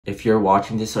If you're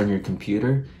watching this on your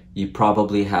computer, you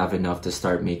probably have enough to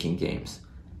start making games.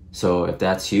 So if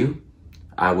that's you,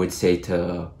 I would say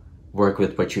to work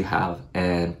with what you have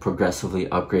and progressively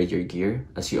upgrade your gear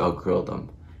as you outgrow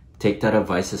them. Take that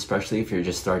advice, especially if you're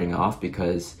just starting off,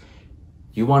 because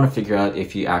you want to figure out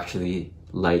if you actually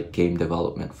like game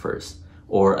development first,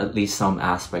 or at least some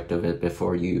aspect of it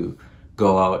before you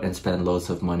go out and spend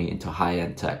loads of money into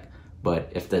high-end tech.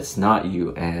 But if that's not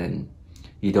you and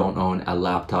you don't own a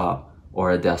laptop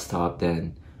or a desktop,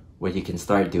 then what you can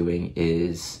start doing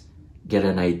is get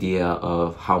an idea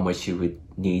of how much you would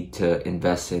need to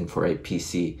invest in for a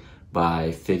PC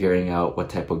by figuring out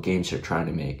what type of games you're trying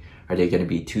to make. Are they going to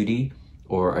be 2D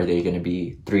or are they going to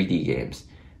be 3D games?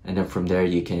 And then from there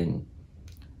you can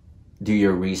do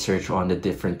your research on the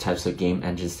different types of game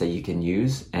engines that you can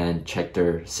use and check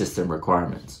their system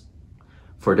requirements.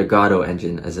 For the Godot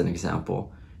engine, as an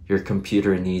example, your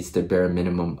computer needs the bare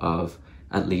minimum of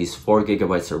at least 4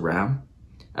 gigabytes of RAM,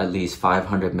 at least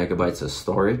 500 megabytes of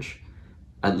storage,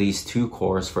 at least 2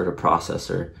 cores for the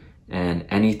processor, and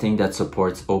anything that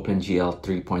supports OpenGL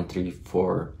 3.3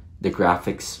 for the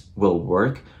graphics will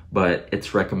work, but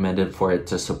it's recommended for it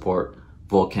to support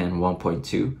Vulkan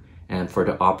 1.2. And for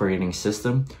the operating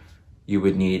system, you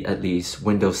would need at least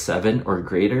Windows 7 or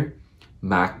greater,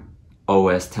 Mac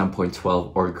OS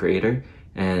 10.12 or greater,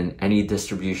 and any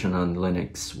distribution on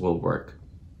Linux will work.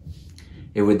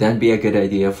 It would then be a good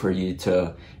idea for you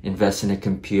to invest in a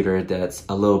computer that's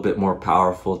a little bit more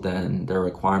powerful than the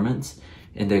requirements.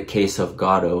 In the case of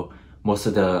Godot, most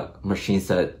of the machines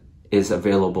that is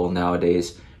available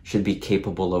nowadays should be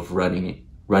capable of running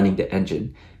the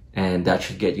engine, and that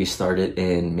should get you started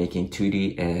in making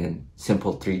 2D and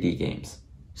simple 3D games.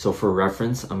 So for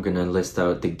reference, I'm gonna list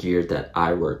out the gear that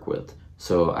I work with.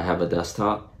 So I have a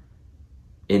desktop.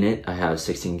 In it, I have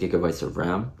 16 gigabytes of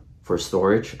RAM. For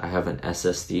storage, I have an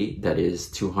SSD that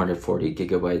is 240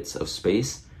 gigabytes of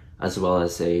space, as well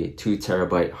as a 2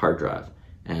 terabyte hard drive.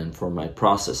 And for my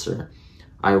processor,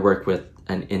 I work with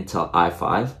an Intel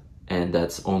i5, and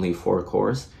that's only 4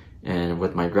 cores. And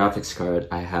with my graphics card,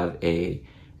 I have a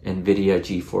NVIDIA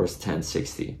GeForce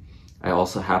 1060. I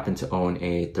also happen to own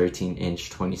a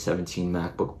 13-inch 2017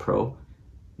 MacBook Pro.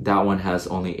 That one has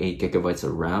only 8 gigabytes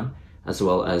of RAM, as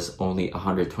well as only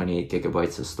 128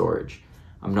 gigabytes of storage.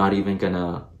 I'm not even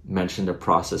gonna mention the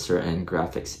processor and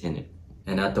graphics in it.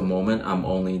 And at the moment, I'm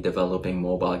only developing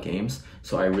mobile games,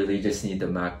 so I really just need the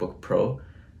MacBook Pro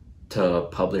to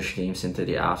publish games into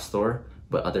the App Store.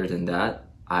 But other than that,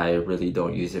 I really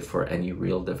don't use it for any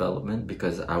real development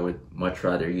because I would much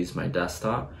rather use my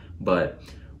desktop. But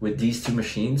with these two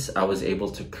machines, I was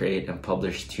able to create and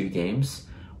publish 2 games,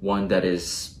 one that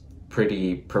is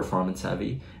pretty performance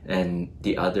heavy and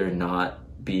the other not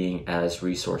being as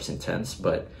resource intense.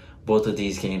 But both of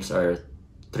these games are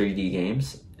 3D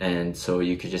games, and so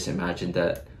you could just imagine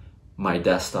that my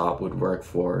desktop would work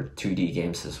for 2D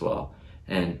games as well.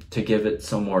 And to give it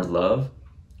some more love,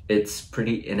 it's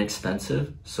pretty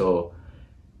inexpensive, so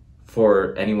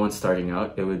for anyone starting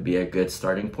out, it would be a good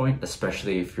starting point,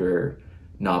 especially if you're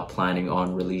not planning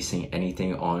on releasing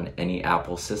anything on any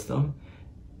Apple system.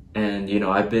 And you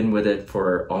know, I've been with it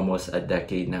for almost a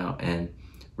decade now, and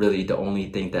really the only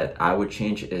thing that I would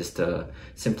change is to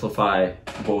simplify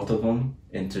both of them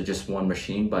into just one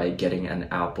machine by getting an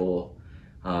Apple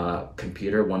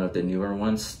computer, one of the newer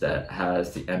ones that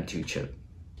has the M2 chip.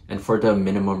 And for the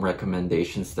minimum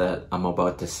recommendations that I'm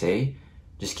about to say,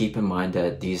 just keep in mind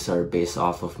that these are based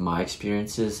off of my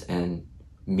experiences and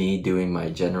me doing my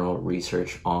general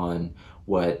research on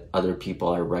what other people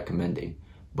are recommending.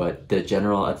 But the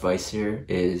general advice here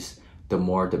is the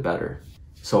more the better.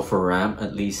 So for RAM,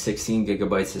 at least 16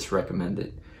 gigabytes is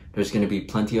recommended. There's going to be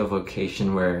plenty of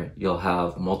occasion where you'll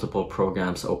have multiple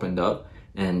programs opened up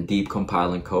and deep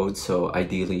compiling code. So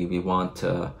ideally we want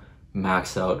to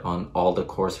max out on all the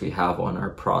cores we have on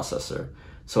our processor.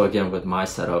 So again, with my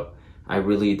setup, I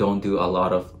really don't do a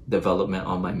lot of development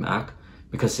on my Mac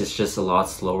because it's just a lot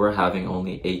slower having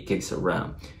only 8 gigs of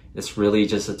RAM. It's really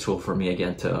just a tool for me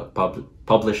again to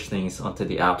publish things onto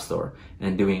the App Store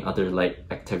and doing other light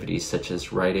activities such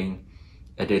as writing,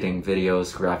 editing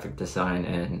videos, graphic design,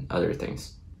 and other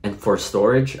things. And for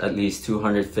storage, at least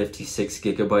 256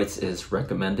 gigabytes is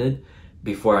recommended.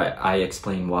 Before I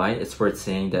explain why, it's worth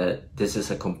saying that this is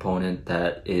a component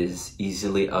that is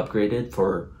easily upgraded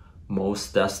for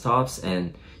most desktops,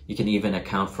 and you can even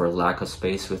account for lack of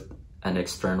space with an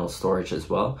external storage as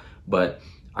well. But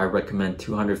I recommend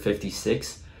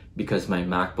 256 because my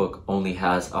MacBook only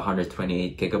has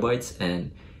 128 gigabytes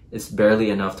and it's barely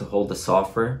enough to hold the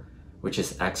software, which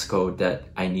is Xcode, that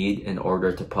I need in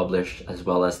order to publish, as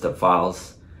well as the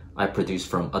files I produce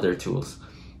from other tools,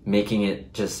 making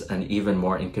it just an even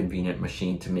more inconvenient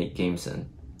machine to make games in.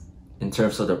 In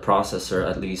terms of the processor,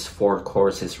 at least 4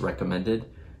 cores is recommended.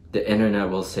 The internet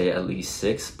will say at least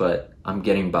 6, but I'm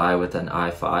getting by with an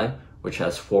i5, which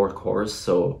has 4 cores,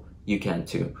 so you can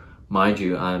too. Mind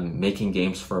you, I'm making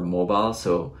games for mobile,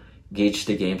 so gauge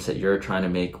the games that you're trying to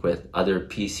make with other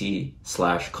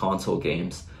PC/console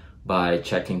games by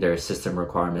checking their system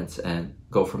requirements and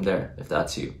go from there if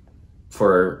that's you.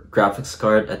 For graphics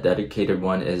card, a dedicated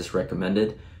one is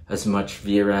recommended. As much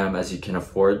VRAM as you can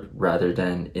afford rather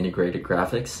than integrated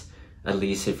graphics, at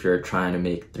least if you're trying to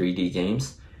make 3D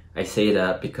games. I say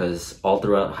that because all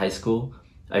throughout high school,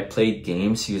 I played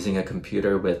games using a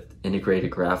computer with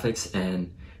integrated graphics,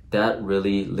 and that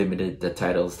really limited the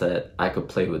titles that I could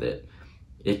play with it.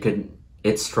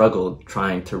 It struggled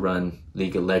trying to run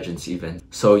League of Legends even.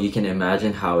 So you can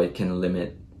imagine how it can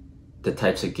limit the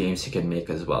types of games you can make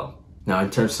as well. Now in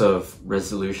terms of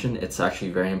resolution, it's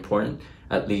actually very important.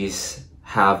 At least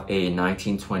have a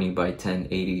 1920 by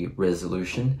 1080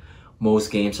 resolution.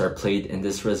 Most games are played in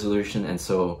this resolution, and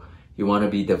so you want to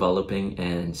be developing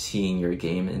and seeing your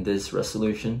game in this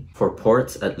resolution. For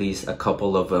ports, at least a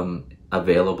couple of them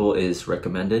available is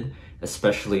recommended,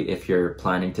 especially if you're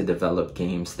planning to develop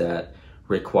games that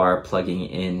require plugging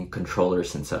in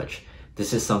controllers and such.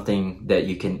 This is something that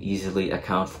you can easily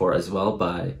account for as well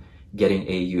by getting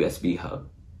a USB hub.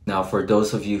 Now, for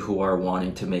those of you who are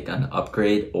wanting to make an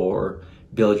upgrade or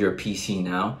build your PC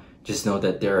now, just know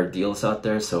that there are deals out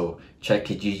there, so check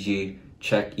Kijiji,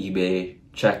 check eBay,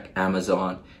 check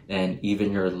Amazon, and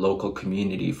even your local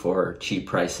community for cheap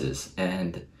prices.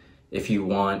 And if you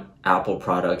want Apple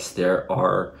products, there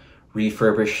are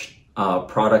refurbished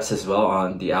products as well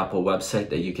on the Apple website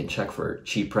that you can check for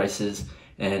cheap prices.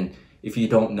 And if you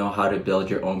don't know how to build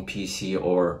your own PC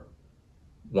or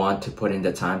want to put in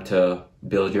the time to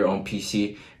build your own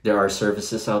PC, there are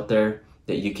services out there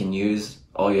that you can use.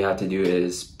 All you have to do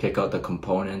is pick out the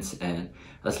components, and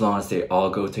as long as they all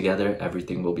go together,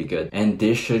 everything will be good. And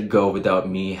this should go without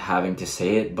me having to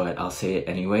say it, but I'll say it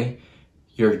anyway.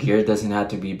 Your gear doesn't have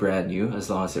to be brand new as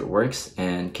long as it works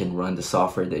and can run the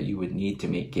software that you would need to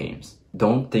make games.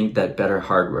 Don't think that better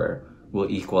hardware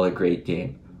will equal a great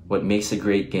game. What makes a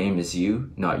great game is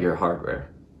you, not your hardware.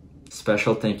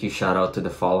 Special thank you shout out to the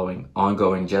following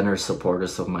ongoing generous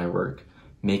supporters of my work,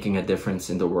 making a difference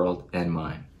in the world and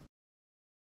mine.